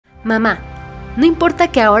Mamá, no importa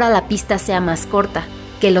que ahora la pista sea más corta,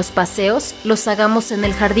 que los paseos los hagamos en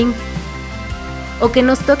el jardín, o que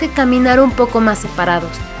nos toque caminar un poco más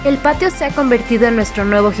separados. El patio se ha convertido en nuestro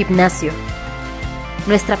nuevo gimnasio.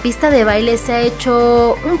 Nuestra pista de baile se ha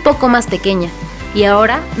hecho un poco más pequeña y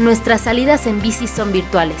ahora nuestras salidas en bici son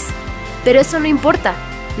virtuales. Pero eso no importa,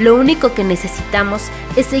 lo único que necesitamos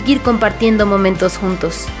es seguir compartiendo momentos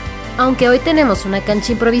juntos. Aunque hoy tenemos una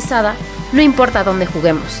cancha improvisada, no importa dónde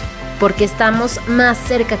juguemos, porque estamos más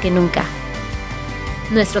cerca que nunca.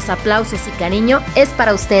 Nuestros aplausos y cariño es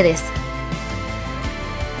para ustedes.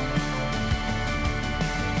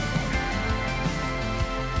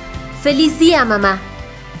 ¡Feliz día, mamá!